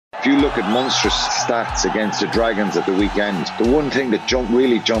If you look at Munster's stats against the Dragons at the weekend, the one thing that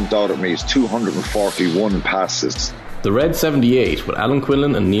really jumped out at me is 241 passes. The Red 78 with Alan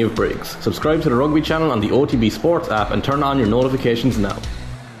Quinlan and Niamh Briggs. Subscribe to the Rugby channel on the OTB Sports app and turn on your notifications now.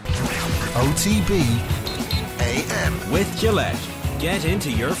 OTB AM. With Gillette. Get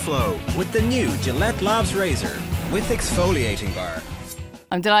into your flow with the new Gillette Labs razor with exfoliating bar.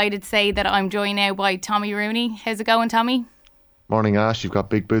 I'm delighted to say that I'm joined now by Tommy Rooney. How's it going, Tommy? Morning, Ash. You've got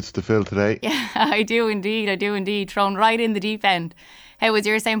big boots to fill today. Yeah, I do indeed. Thrown right in the deep end. How was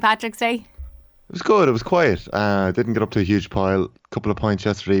your St. Patrick's Day? It was good. It was quiet. Didn't get up to a huge pile. Couple of pints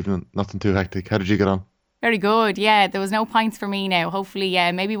yesterday evening. Nothing too hectic. How did you get on? Very good. Yeah, there was no pints for me now. Hopefully,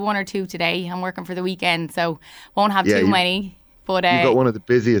 maybe one or two today. I'm working for the weekend, so won't have too many. But you've got one of the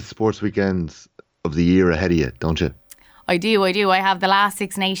busiest sports weekends of the year ahead of you, don't you? I do. I have the last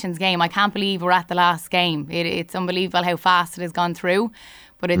Six Nations game. I can't believe we're at the last game. It's unbelievable how fast it has gone through.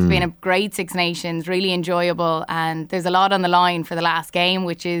 But it's been a great Six Nations, really enjoyable. And there's a lot on the line for the last game,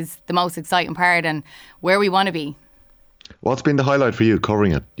 which is the most exciting part and where we want to be. What's been the highlight for you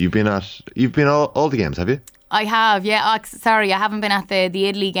covering it? You've been all the games, have you? I have, yeah. Sorry, I haven't been at the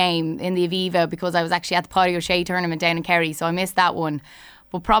Italy game in the Aviva because I was actually at the Paddy O'Shea tournament down in Kerry, so I missed that one.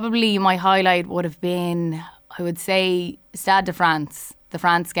 But probably my highlight would have been, I would say, Stade de France, the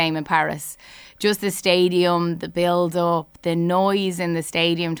France game in Paris. Just the stadium, the build-up, the noise in the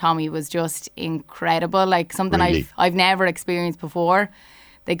stadium, Tommy, was just incredible. Like something really? I've never experienced before.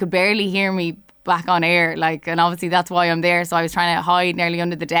 They could barely hear me back on air, and obviously that's why I'm there. So I was trying to hide nearly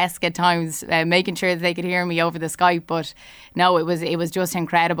under the desk at times, making sure that they could hear me over the Skype. But no, it was just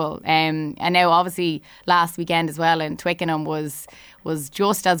incredible. And now obviously last weekend as well in Twickenham was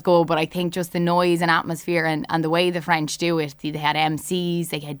just as good. But I think just the noise and atmosphere and the way the French do it. They had MCs,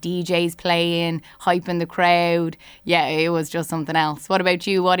 they had DJs playing, hyping the crowd. Yeah, it was just something else. What about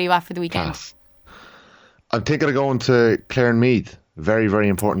you? What are you at for the weekend? Class. I'm thinking of going to Clare and Meath. Very, very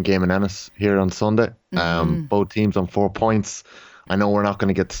important game in Ennis here on Sunday. Both teams on 4 points. I know we're not going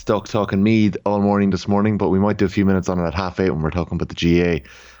to get stuck talking Meath all morning this morning, but we might do a few minutes on it at 8:30 when we're talking about the GA.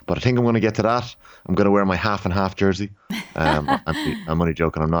 But I think I'm going to get to that. I'm going to wear my half and half jersey. I'm only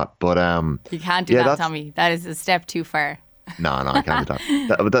joking, I'm not. But you can't do that, Tommy. That is a step too far. No, I can't do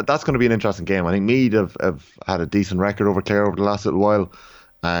that. That's going to be an interesting game. I think Meath have had a decent record over Clare over the last little while.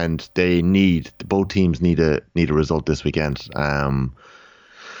 And both teams need a result this weekend. The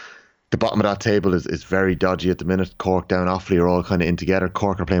bottom of that table is very dodgy at the minute. Cork down Offaly are all kind of in together.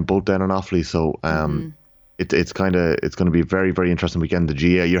 Cork are playing both down on Offaly, so it's going to be a very, very interesting weekend. The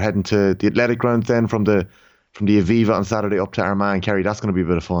GA, you're heading to the Athletic Grounds then from the Aviva on Saturday up to Armagh and Kerry. That's going to be a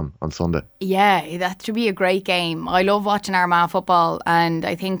bit of fun on Sunday. Yeah, that should be a great game. I love watching Armagh football, and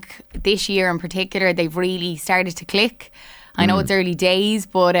I think this year in particular they've really started to click. I know it's early days,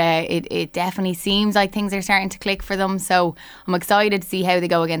 but it definitely seems like things are starting to click for them. So I'm excited to see how they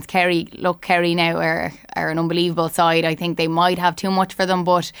go against Kerry. Look, Kerry now are an unbelievable side. I think they might have too much for them,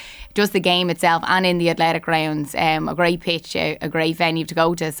 but just the game itself and in the athletic grounds, a great pitch, a great venue to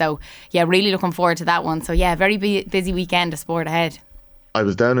go to. So yeah, really looking forward to that one. So yeah, very busy weekend of sport ahead. I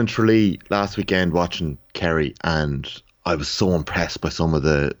was down in Tralee last weekend watching Kerry, and I was so impressed by some of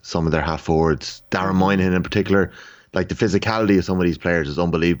their half forwards. Darren Moynihan in particular. Like the physicality of some of these players is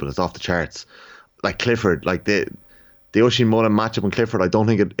unbelievable. It's off the charts. Like Clifford, like the Oisin Mullen matchup in Clifford, I don't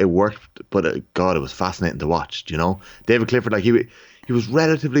think it worked, but God, it was fascinating to watch. You know, David Clifford, like he was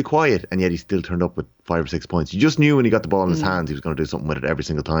relatively quiet, and yet he still turned up with 5 or 6 points. You just knew when he got the ball in his hands, he was going to do something with it every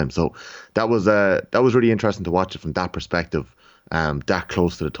single time. So that was really interesting to watch it from that perspective, that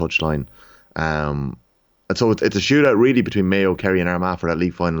close to the touchline. And so it's a shootout really between Mayo, Kerry and Armagh for that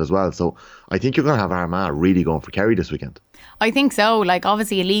league final as well. So I think you're going to have Armagh really going for Kerry this weekend. I think so. Like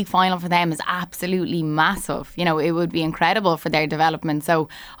obviously a league final for them is absolutely massive. You know, it would be incredible for their development. So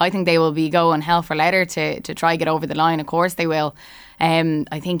I think they will be going hell for leather to try get over the line. Of course they will.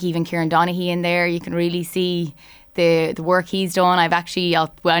 I think even Kieran Donaghy in there, you can really see the work he's done. I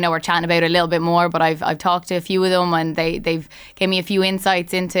know we're chatting about it a little bit more, but I've talked to a few of them, and they've gave me a few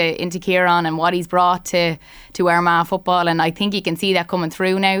insights into Kieran and what he's brought to Armagh football, and I think you can see that coming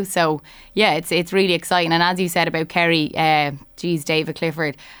through now. So yeah, it's really exciting. And as you said about Kerry, David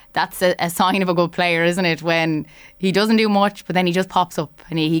Clifford, that's a sign of a good player, isn't it? When he doesn't do much, but then he just pops up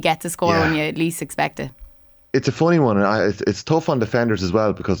and he gets a score when you at least expect it. It's a funny one, and it's tough on defenders as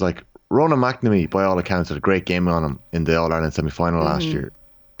well, because like Ronan McNamee, by all accounts, had a great game on him in the All-Ireland semi-final last year.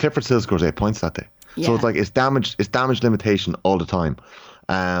 Clifford still scores 8 points that day. Yeah. So it's like it's damage limitation all the time.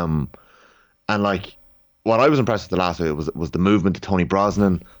 And like what I was impressed with the last week was the movement to Tony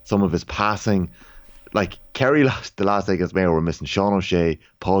Brosnan, some of his passing, like Kerry lost the last day against Mayo. We're missing Sean O'Shea,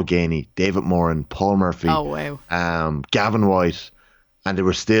 Paul Ganey, David Moran, Paul Murphy, Gavin White, and they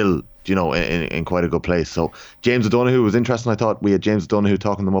were still, in quite a good place. So James O'Donoghue was interesting. I thought we had James O'Donoghue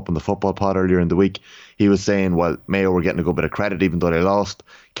talking them up on the football pod earlier in the week. He was saying, well, Mayo were getting a good bit of credit even though they lost.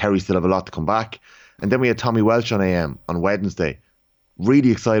 Kerry still have a lot to come back. And then we had Tommy Welch on AM on Wednesday,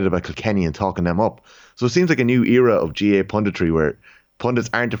 really excited about Kilkenny and talking them up. So it seems like a new era of GA punditry where pundits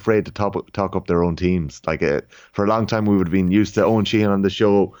aren't afraid to talk up their own teams. Like for a long time we would have been used to Owen Sheehan on the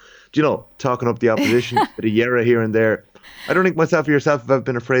show, talking up the opposition, bit of Yera here and there. I don't think myself or yourself have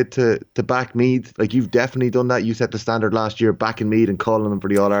been afraid to back Meath. Like, you've definitely done that. You set the standard last year, backing Meath and calling them for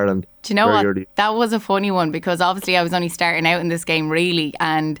the All-Ireland. Do you know what? Early. That was a funny one because obviously I was only starting out in this game really,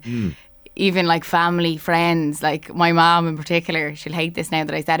 and even like family, friends, like my mom in particular, she'll hate this now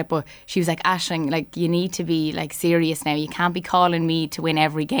that I said it, but she was like, Aisling, like, you need to be like serious now. You can't be calling me to win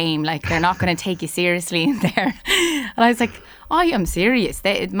every game. Like, they're not going to take you seriously in there. And I was like, I am serious.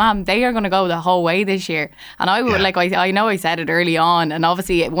 Mom, they are going to go the whole way this year. And I would I know I said it early on, and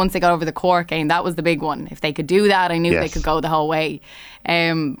obviously once they got over the Cork game, that was the big one. If they could do that, I knew they could go the whole way.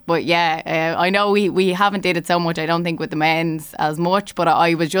 But yeah, I know we haven't did it so much, I don't think, with the men's as much, but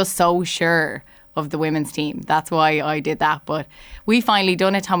I was just so sure of the women's team. That's why I did that. But we finally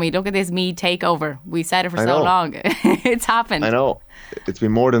done it, Tommy. Look at this Meath takeover. We said it for so long. It's happened. I know. It's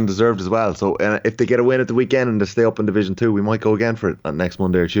been more than deserved as well. So if they get a win at the weekend and they stay up in Division 2, we might go again for it on next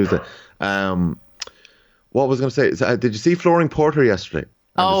Monday or Tuesday. What was I going to say? Did you see Flooring Porter yesterday?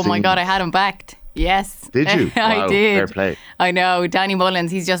 Oh my God, I had him backed. Yes. Did you? I did. Fair play. I know. Danny Mullins,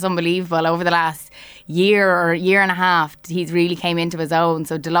 he's just unbelievable. Over the last year or year and a half, he's really came into his own.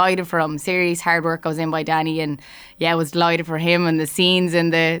 So delighted for him. Serious hard work goes in by Danny, and yeah, was delighted for him. And the scenes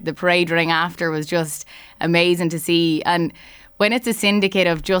in the parade ring after was just amazing to see. And when it's a syndicate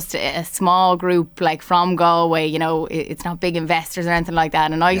of just a small group, like from Galway, it's not big investors or anything like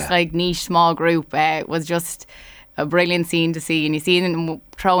that. A nice, like, niche small group was just a brilliant scene to see. And you see them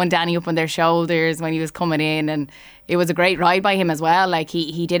throwing Danny up on their shoulders when he was coming in, and it was a great ride by him as well. Like,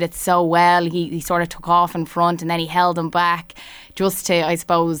 he did it so well. He sort of took off in front and then he held him back just to, I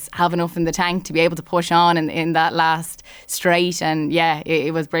suppose, have enough in the tank to be able to push on in that last straight. And yeah,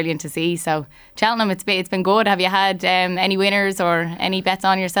 it was brilliant to see. So Cheltenham, it's been good. Have you had any winners or any bets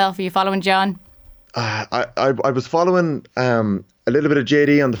on yourself? Are you following John? I was following a little bit of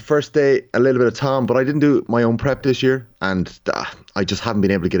JD on the first day, a little bit of Tom, but I didn't do my own prep this year, and I just haven't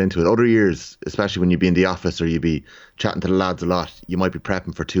been able to get into it. Other years, especially when you be in the office or you be chatting to the lads a lot, you might be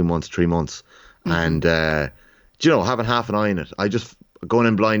prepping for 2 months, 3 months, and having half an eye on it. I just going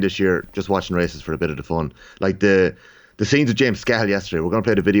in blind this year, just watching races for a bit of the fun. Like the scenes of James Scahill yesterday. We're going to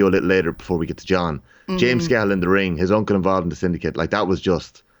play the video a little later before we get to John. James Scahill in the ring, his uncle involved in the syndicate. Like, that was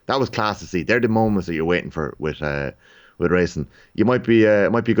class to see. They're the moments that you're waiting for with racing. It might be a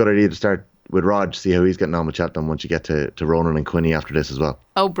good idea to start with Rog, see how he's getting on with Cheltenham once you get to Ronan and Quinny after this as well.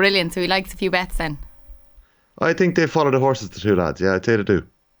 Oh, brilliant. So he likes a few bets then? I think they follow the horses, the two lads. Yeah, I'd say they do.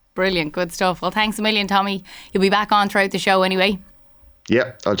 Brilliant. Good stuff. Well, thanks a million, Tommy. You'll be back on throughout the show anyway.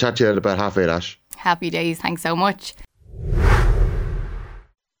 Yeah, I'll chat to you at about 8:30, Ash. Happy days. Thanks so much.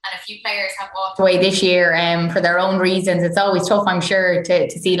 And a few players have walked away this year for their own reasons. It's always tough, I'm sure, to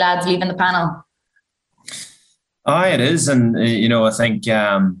see lads leaving the panel. It is. And, I think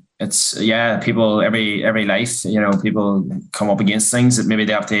it's, people, every life, people come up against things that maybe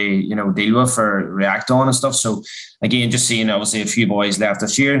they have to, deal with or react on and stuff. So, again, just seeing, obviously, a few boys left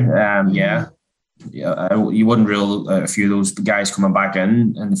this year, you wouldn't rule a few of those guys coming back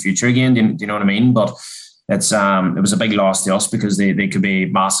in the future again. Do you know what I mean? But it's it was a big loss to us because they could be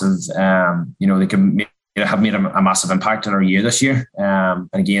massive. They could have made a massive impact on our year this year. And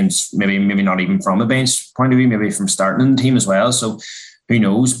again, maybe not even from a bench point of view, maybe from starting in the team as well. So who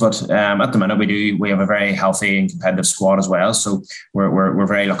knows? But at the minute we have a very healthy and competitive squad as well. So we're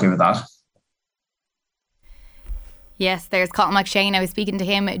very lucky with that. Yes, there's Cathal McShane. I was speaking to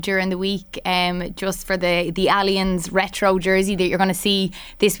him during the week just for the Allianz retro jersey that you're going to see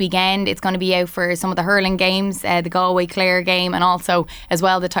this weekend. It's going to be out for some of the hurling games, the Galway Clare game, and also as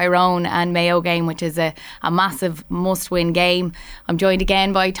well the Tyrone and Mayo game, which is a massive must-win game. I'm joined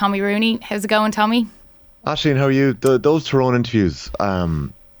again by Tommy Rooney. How's it going, Tommy? Aisling, how are you? Those Tyrone interviews,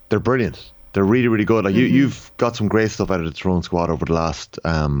 they're brilliant. They're really, really good. Like you've got some great stuff out of the Tyrone squad over the last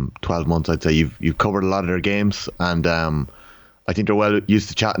 12 months. I'd say you've covered a lot of their games, and I I think they're well used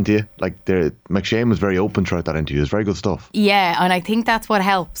to chatting to you. Like, McShane was very open throughout that interview. It was very good stuff. Yeah, and I think that's what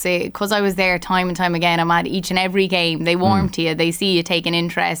helps. Because I was there time and time again, I'm at each and every game. They warm to you. They see you taking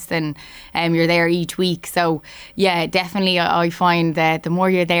interest, and you're there each week. So, yeah, definitely I find that the more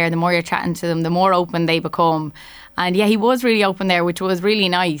you're there, the more you're chatting to them, the more open they become. And yeah, he was really open there, which was really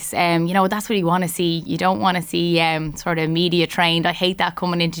nice. That's what you want to see. You don't want to see sort of media trained. I hate that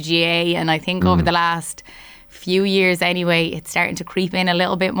coming into GA, and I think over the last few years anyway, it's starting to creep in a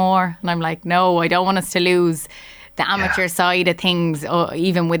little bit more. And I'm like, no, I don't want us to lose the amateur side of things,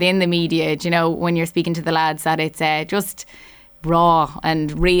 even within the media. When you're speaking to the lads, that it's just raw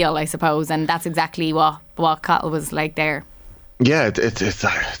and real, I suppose. And that's exactly what Cathal was like there. Yeah, it's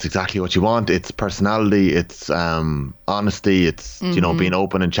exactly what you want. It's personality, it's honesty, it's being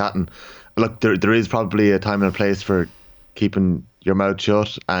open and chatting. Look, there is probably a time and a place for keeping your mouth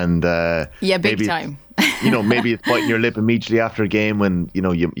shut, and big time. Maybe it's biting your lip immediately after a game when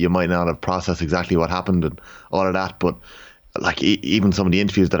you might not have processed exactly what happened and all of that. But like even some of the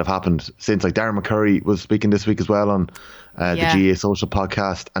interviews that have happened since, like Darren McCurry was speaking this week as well on the GA Social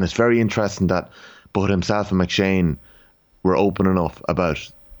podcast, and it's very interesting that both himself and McShane were open enough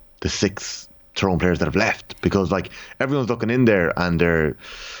about the 6 Tyrone players that have left, because like everyone's looking in there, and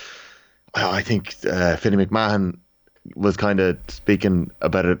I think Finney McMahon was kind of speaking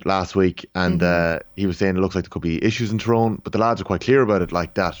about it last week, and he was saying it looks like there could be issues in Tyrone, but the lads are quite clear about it.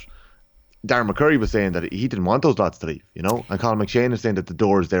 Like that, Darren McCurry was saying that he didn't want those lads to leave, and Cathal McShane is saying that the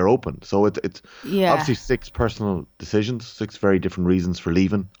door is there open. So it's obviously 6 personal decisions, 6 very different reasons for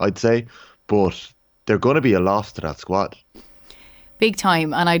leaving, I'd say, but they're going to be a loss to that squad. Big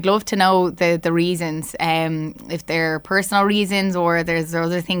time. And I'd love to know the reasons, if they're personal reasons or there's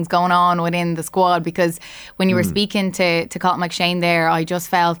other things going on within the squad. Because when you were speaking to Cathal McShane there, I just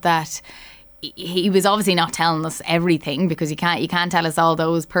felt that he was obviously not telling us everything, because you can't tell us all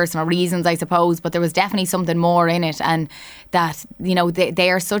those personal reasons, I suppose, but there was definitely something more in it, and that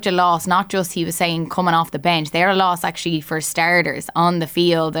they are such a loss. Not just, he was saying, coming off the bench, they're a loss actually for starters on the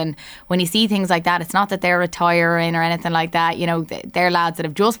field. And when you see things like that, it's not that they're retiring or anything like that. They're lads that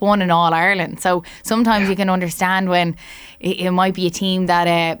have just won an All-Ireland, so sometimes you can understand when it might be a team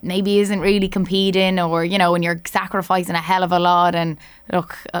that maybe isn't really competing, or when you're sacrificing a hell of a lot. And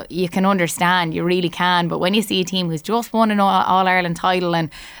look, you can understand, you really can. But when you see a team who's just won an All-Ireland title, and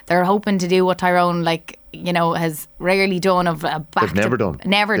they're hoping to do what Tyrone has rarely done, of a back. They've never done.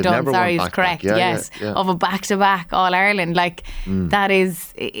 Sorry, it's correct. Yes, of a back-to-back All-Ireland. That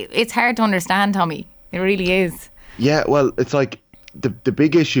is, it's hard to understand, Tommy. It really is. Yeah, well, it's like the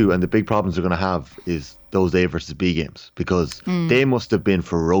big issue and the big problems they're going to have is those A versus B games, because they must have been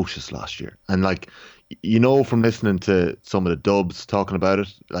ferocious last year. And from listening to some of the dubs talking about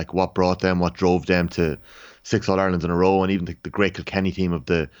it, like what drove them to 6 All-Irelands in a row, and even the great Kilkenny team of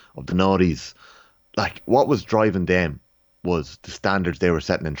the noughties, like what was driving them was the standards they were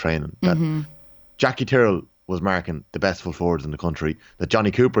setting in training. That Jackie Tyrrell was marking the best full forwards in the country, that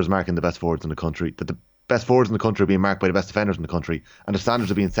Johnny Cooper was marking the best forwards in the country, that the best forwards in the country are being marked by the best defenders in the country, and the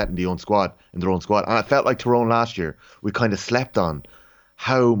standards are being set in their own squad. And I felt like Tyrone last year, we kind of slept on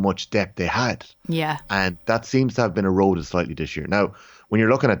how much depth they had. Yeah. And that seems to have been eroded slightly this year. Now, when you're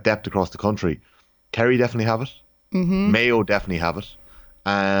looking at depth across the country, Kerry definitely have it. Mayo definitely have it.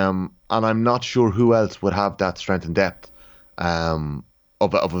 And I'm not sure who else would have that strength and depth of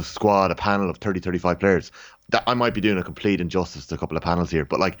a squad, a panel of 30, 35 players. That I might be doing a complete injustice to a couple of panels here,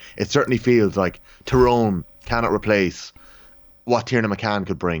 but it certainly feels like Tyrone cannot replace what Tiernan McCann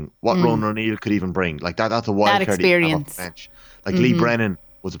could bring, what Ronan O'Neill could even bring. That's a wild card experience. Off the bench. Lee Brennan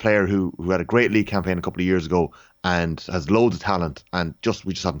was a player who had a great league campaign a couple of years ago and has loads of talent, and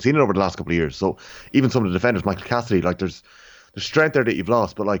we just haven't seen it over the last couple of years. So even some of the defenders, Michael Cassidy, there's strength there that you've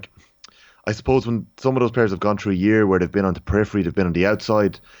lost, but I suppose when some of those players have gone through a year where they've been on the periphery, they've been on the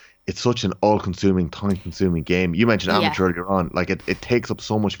outside, it's such an all-consuming, time-consuming game. You mentioned amateur earlier on. It takes up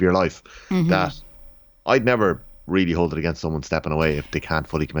so much of your life that I'd never really hold it against someone stepping away if they can't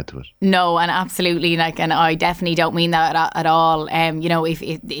fully commit to it. No, and absolutely, and I definitely don't mean that at all. If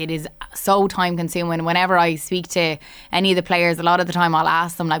it is so time consuming. Whenever I speak to any of the players, a lot of the time I'll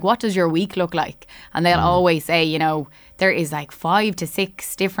ask them what does your week look like, and they'll always say there is 5 to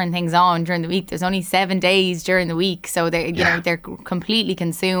 6 different things on during the week. There's only 7 days during the week, so they're completely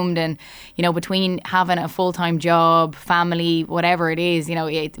consumed. And between having a full-time job, family, whatever it is,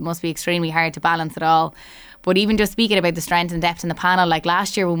 it must be extremely hard to balance it all. But even just speaking about the strength and depth in the panel,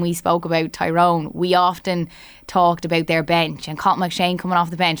 last year when we spoke about Tyrone, we often talked about their bench and Cathal McShane coming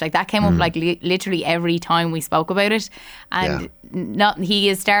off the bench. That came up literally every time we spoke about it. And he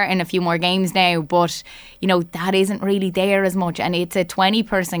is starting a few more games now, but that isn't really there as much, and it's a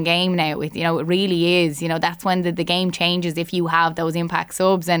 20-person game now. It really is. That's when the game changes if you have those impact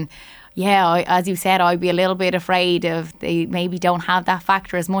subs. And as you said, I'd be a little bit afraid of they maybe don't have that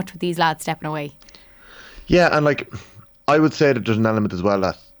factor as much with these lads stepping away. Yeah, and I would say that there's an element as well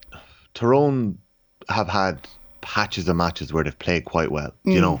that Tyrone have had patches of matches where they've played quite well,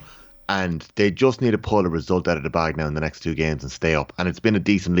 and they just need to pull a result out of the bag now in the next 2 games and stay up. And it's been a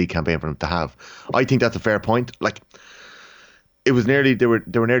decent league campaign for them to have. I think that's a fair point. It was nearly they were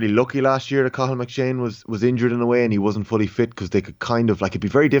nearly lucky last year that Cathal McShane was injured in a way and he wasn't fully fit, because they could kind of it'd be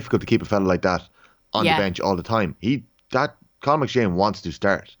very difficult to keep a fella like that on the bench all the time. Cathal McShane wants to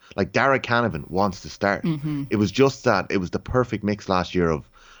start. Derek Canavan wants to start. Mm-hmm. It was just that it was the perfect mix last year of,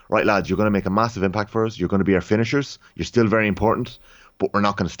 right lads, you're going to make a massive impact for us. You're going to be our finishers. You're still very important, but we're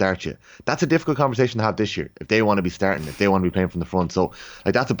not going to start you. That's a difficult conversation to have this year if they want to be starting, if they want to be playing from the front. So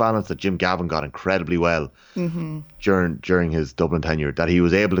that's a balance that Jim Gavin got incredibly well during his Dublin tenure, that he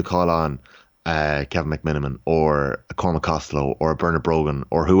was able to call on Kevin McMiniman or a Cormac Costello or a Bernard Brogan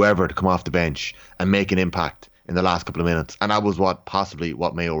or whoever to come off the bench and make an impact in the last couple of minutes. And that was possibly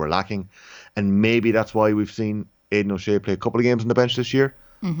what Mayo were lacking. And maybe that's why we've seen Aidan O'Shea play a couple of games on the bench this year.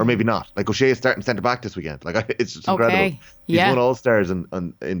 Or maybe not. O'Shea is starting centre back this weekend. It's just incredible. He's won All Stars in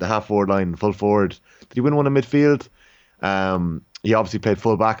the half forward line, full forward. Did he win one in midfield? He obviously played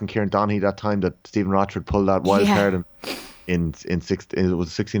full back in Kieran Donaghy that time that Stephen Rochford pulled that wild card in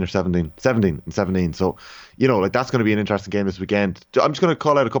 16 or 17. 17. So that's going to be an interesting game this weekend. I'm just going to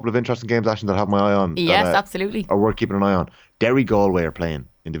call out a couple of interesting games actually that I have my eye on. Yes, absolutely. Are worth keeping an eye on. Derry Galway are playing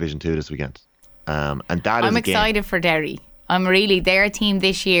in Division 2 this weekend, and I'm excited for Derry. They're a team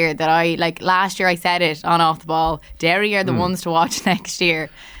this year that last year I said it on Off the Ball. Derry are the ones to watch next year.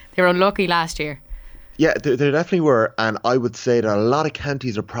 They were unlucky last year. Yeah, they definitely were. And I would say that a lot of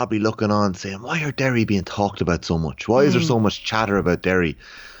counties are probably looking on saying, why are Derry being talked about so much? Why is there so much chatter about Derry?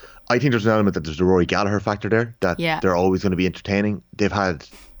 I think there's an element that there's the Rory Gallagher factor there, that they're always going to be entertaining. They've had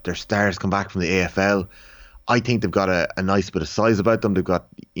their stars come back from the AFL. I think they've got a nice bit of size about them. They've got,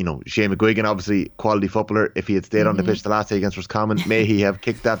 Shane McGuigan, obviously quality footballer. If he had stayed on the pitch the last day against Roscommon, may he have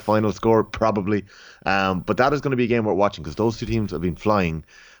kicked that final score? Probably. But that is going to be a game worth watching, because those two teams have been flying.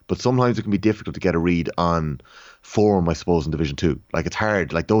 But sometimes it can be difficult to get a read on form, I suppose, in Division 2. It's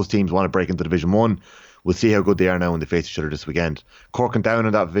hard. Those teams want to break into Division 1. We'll see how good they are now when they face each other this weekend. Cork and Down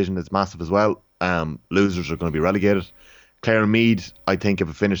in that division is massive as well. Losers are going to be relegated. Clare and Meath, I think if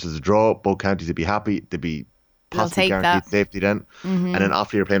it finishes a draw, both counties would be happy. They'd be possibly guaranteed safety then. And then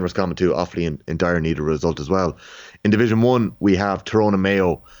Offaly are playing Roscommon too. Offaly in dire need of a result as well. In Division 1, we have Tyrone and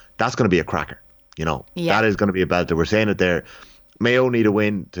Mayo. That's going to be a cracker. That is going to be a belter. We're saying it there. Mayo need a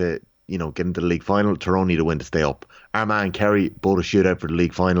win to get into the league final. Tyrone need a win to stay up. Armagh and Kerry both a shootout for the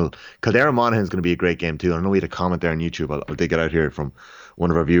league final. Kildare Monaghan is going to be a great game too. I know we had a comment there on YouTube. I'll dig it out here from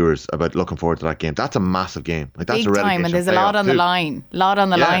one of our viewers about looking forward to that game. That's a massive game. That's big a relegation time, and there's a lot on the line.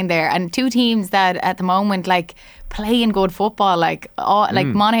 Line there, and two teams that at the moment playing good football.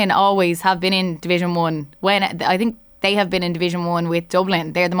 Monaghan always have been in Division 1. When I think they have been in Division 1 with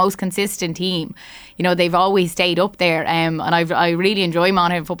Dublin. They're the most consistent team. They've always stayed up there, and I really enjoy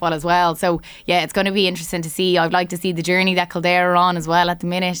Monaghan football as well. So yeah, it's going to be interesting to see. I'd like to see the journey that Kildare are on as well at the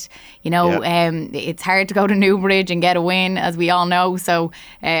minute. It's hard to go to Newbridge and get a win, as we all know. So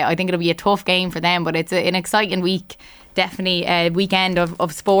I think it'll be a tough game for them, but it's an exciting week. Definitely a weekend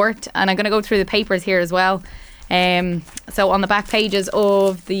of sport. And I'm going to go through the papers here as well. So on the back pages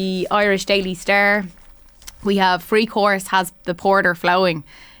of the Irish Daily Star, we have Free Course has the porter flowing.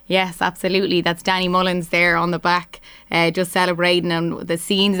 Yes, absolutely. That's Danny Mullins there on the back, just celebrating, and the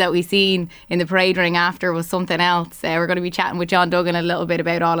scenes that we seen in the parade ring after was something else. We're going to be chatting with John Duggan a little bit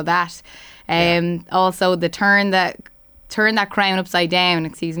about all of that. Also, the turn that crown upside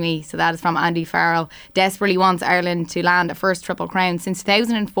down, so that is from Andy Farrell. Desperately wants Ireland to land a first Triple Crown since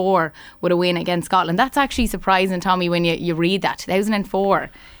 2004 with a win against Scotland. That's actually surprising, Tommy, when you read that.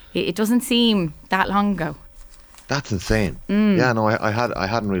 2004. It doesn't seem that long ago. That's insane. Yeah, no, I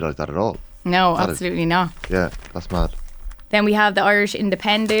hadn't realised that at all. No, absolutely not. Yeah, that's mad. Then we have the Irish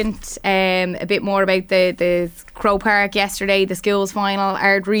Independent, a bit more about the Croke Park yesterday, the schools final.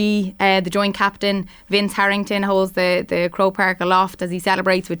 Ardree, the joint captain, Vince Harrington, holds the Croke Park aloft as he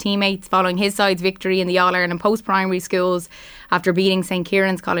celebrates with teammates following his side's victory in the All-Ireland post-primary schools after beating St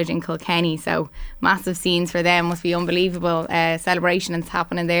Kieran's College in Kilkenny. So massive scenes for them. Must be unbelievable celebrations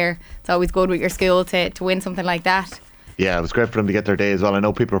happening there. It's always good with your school to win something like that. Yeah, it was great for them to get their day as well. I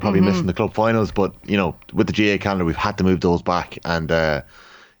know people are probably missing the club finals, but with the GA calendar we've had to move those back, and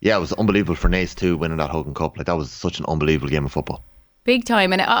yeah, it was unbelievable for Naas too, winning that Hogan Cup. Like, that was such an unbelievable game of football. Big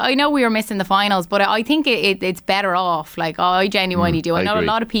time. And I know we were missing the finals, but I think it's better off. Like, I genuinely do. I know agree. a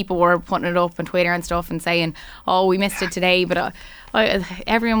lot of people were putting it up on Twitter and stuff and saying, oh, we missed it today, but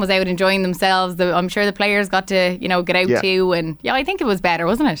everyone was out enjoying themselves. I'm sure the players got to, get out too. And yeah, I think it was better,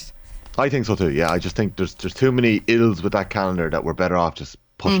 wasn't it? I think so too. Yeah, I just think there's too many ills with that calendar that we're better off just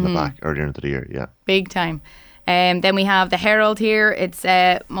pushing it back earlier into the year. Yeah, big time. Then we have the Herald here. It's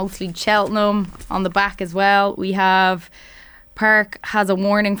mostly Cheltenham on the back as well. We have Park has a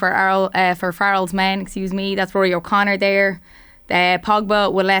warning for Farrell's men. Excuse me. That's Rory O'Connor there.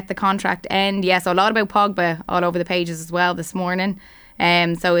 Pogba will let the contract end. Yeah, so a lot about Pogba all over the pages as well this morning.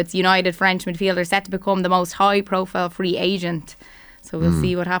 So it's United French midfielder set to become the most high-profile free agent. So we'll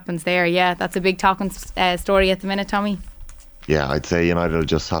see what happens there. Yeah, that's a big talking story at the minute, Tommy. Yeah, I'd say United will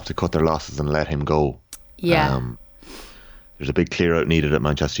just have to cut their losses and let him go. Yeah. There's a big clear out needed at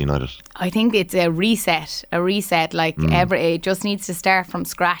Manchester United. I think it's a reset. Like it just needs to start from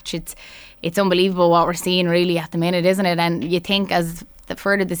scratch. It's unbelievable what we're seeing really at the minute, isn't it? And you think as the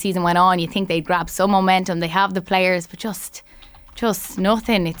further the season went on, you think they'd grab some momentum. They have the players, but just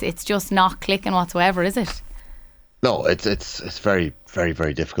nothing. It's just not clicking whatsoever, is it? No, it's very, very,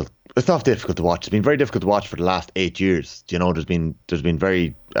 very difficult. It's not difficult to watch. It's been very difficult to watch for the last 8 years. There's been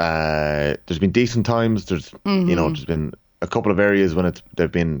decent times. There's been a couple of areas when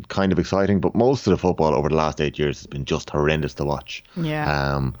they've been kind of exciting, but most of the football over the last 8 years has been just horrendous to watch.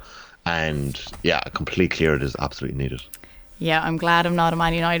 Yeah. And yeah, a complete clear is absolutely needed. Yeah, I'm glad I'm not a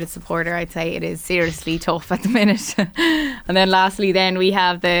Man United supporter. I'd say it is seriously tough at the minute. And then lastly, then we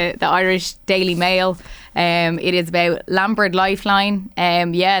have the Irish Daily Mail. It is about Lampard Lifeline.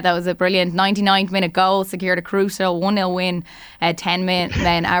 Yeah, that was a brilliant 99th minute goal, secured a crucial 1-0 win, 10 minutes,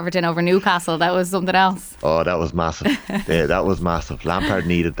 then Everton over Newcastle. That was something else. Oh, that was massive. Yeah, that was massive. Lampard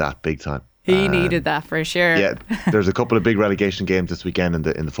needed that big time. He needed that for sure. Yeah, there's a couple of big relegation games this weekend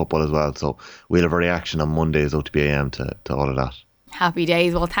in the football as well. So we'll have a reaction on Monday's OTBAM to all of that. Happy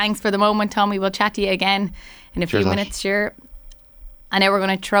days. Well, thanks for the moment, Tommy. We'll chat to you again in a few minutes, sure. And now we're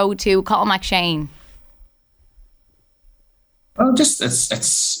going to throw to Cathal McShane. Well, just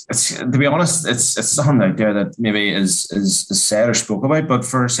it's to be honest, it's something out there that maybe is said or spoke about, but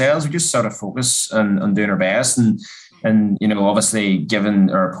for ourselves, we just sort of focus on doing our best and obviously giving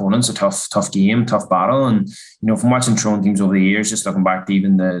our opponents a tough game, tough battle, and from watching Tyrone teams over the years, just looking back to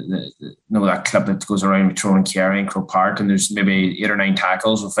even the that clip that goes around with Tyrone and Kerry and Croke Park, and there's maybe 8 or 9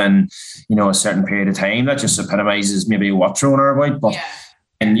 tackles within a certain period of time. That just epitomises maybe what Tyrone are about, but. Yeah.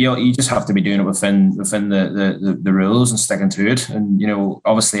 And you just have to be doing it within the rules and sticking to it. And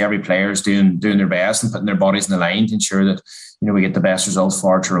obviously every player is doing their best and putting their bodies in the line to ensure that we get the best results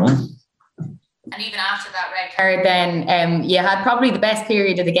for Tyrone. And even after that red card, then you had probably the best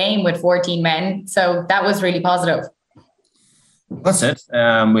period of the game with 14 men. So that was really positive. That's it.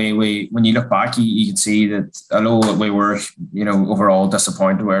 We when you look back, you can see that although we were, overall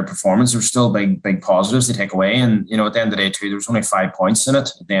disappointed with our performance, there's still big positives to take away. And at the end of the day, too, there was only 5 points in it.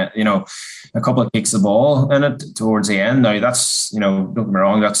 A couple of kicks of the ball in it towards the end. Now that's don't get me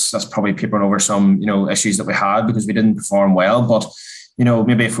wrong, that's probably papering over some issues that we had because we didn't perform well, but.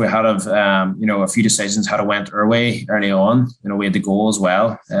 Maybe if we had a few decisions had went our way early on, we had the goal as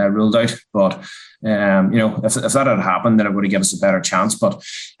well ruled out. But if that had happened, then it would have given us a better chance. But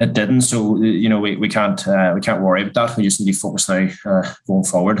it didn't. So we can't worry about that. We just need to focus now going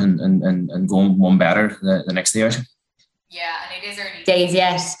forward and going one better the next day out. Yeah, and it is early days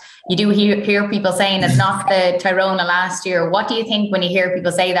yet. You do hear people saying it's not the Tyrone of last year. What do you think when you hear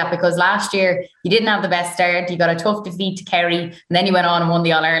people say that? Because last year you didn't have the best start. You got a tough defeat to Kerry, and then you went on and won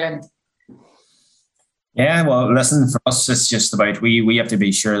the All-Ireland. Yeah, well, listen, for us, it's just about we have to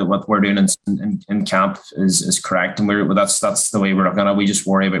be sure that what we're doing in camp is correct, and that's the way we're looking at it. We just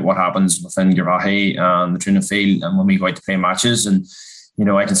worry about what happens within Garvahe and the training field, and when we go out to play matches. And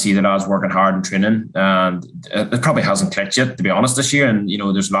I can see that I was working hard in training, and it probably hasn't clicked yet, to be honest, this year. And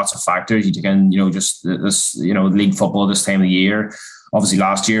there's lots of factors. You can, just this, league football this time of the year. Obviously,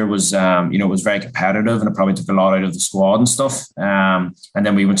 last year was, was very competitive, and it probably took a lot out of the squad and stuff. And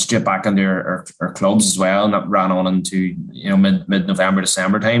then we went straight back into our clubs as well, and that ran on into mid-November,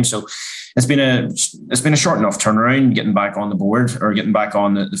 December time. So it's been a short enough turnaround getting back on the board or getting back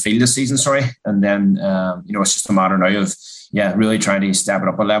on the field this season. Sorry, and then it's just a matter now of really trying to step it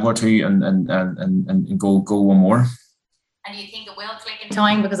up a level or two and go one more. And do you think it will click in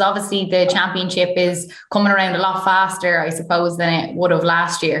time? Because obviously the championship is coming around a lot faster, I suppose, than it would have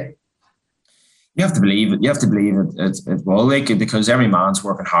last year. You have to believe it. You have to believe it will, like, because every man's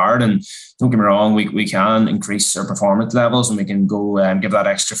working hard. And don't get me wrong, we can increase our performance levels, and we can go give that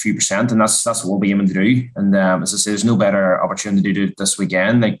extra few percent, and that's what we'll be aiming to do. And as I say, there's no better opportunity to do it this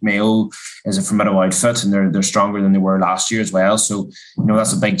weekend. Like, Mayo is a formidable outfit, and they're stronger than they were last year as well. So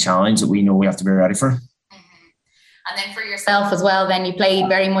that's a big challenge that we know we have to be ready for. And then for yourself as well, then you played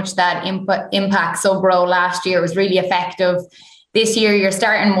very much that impact sub-role last year. It was really effective. This year you're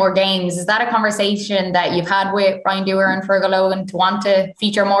starting more games. Is that a conversation that you've had with Brian Dewar and Fergal Logan to want to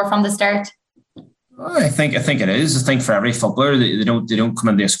feature more from the start? I think it is. I think for every footballer, they don't come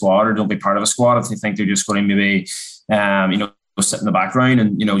into a squad or don't be part of a squad if they think they're just going to maybe sit in the background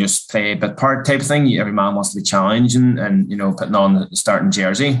and just play a bit part type of thing. Every man wants to be challenged and putting on the starting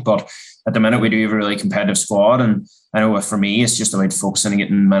jersey. But at the minute we do have a really competitive squad, and I know for me it's just about focusing and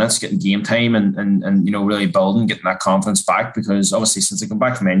getting minutes, getting game time, and really building, getting that confidence back, because obviously since I come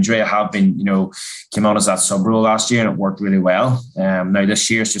back from injury I have been came out as that sub role last year and it worked really well. Now this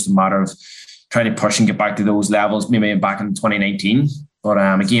year it's just a matter of trying to push and get back to those levels maybe back in 2019. But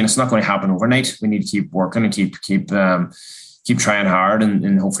again, it's not going to happen overnight. We need to keep working and keep trying hard,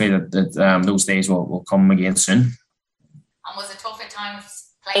 and hopefully that those days will come again soon. And was it tough at times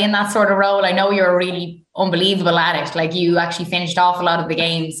playing that sort of role? I know you're really unbelievable at it. Like, you actually finished off a lot of the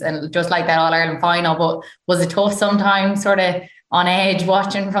games, and just like that All-Ireland final. But was it tough sometimes, sort of on edge,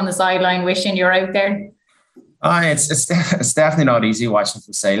 watching from the sideline, wishing you were out there? It's definitely not easy watching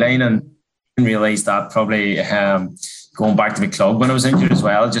from the sideline, and I didn't realise that probably going back to the club when I was injured as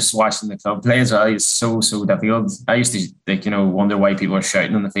well, just watching the club play as well is so difficult. I used to wonder why people were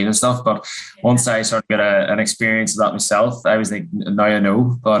shouting on the field and stuff, but once I sort of got an experience of that myself, I was like, now I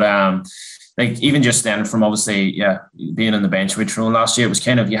know. But even just then, from obviously being on the bench with Tyrone last year, it was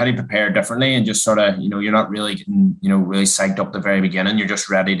kind of, you had to prepare differently, and just sort of you're not really getting really psyched up at the very beginning. You're just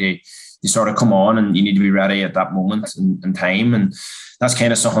ready to sort of come on, and you need to be ready at that moment in time. And that's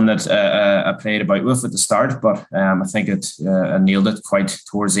kind of something that I played about with at the start, but I think I nailed it quite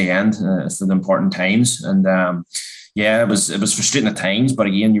towards the end for the important times. And it was frustrating at times, but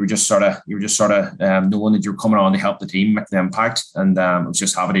again, you were just sort of knowing that you're coming on to help the team make the impact, and I was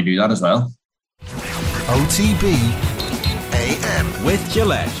just happy to do that as well. OTB AM with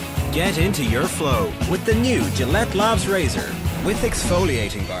Gillette. Get into your flow with the new Gillette Labs razor with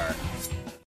exfoliating bar.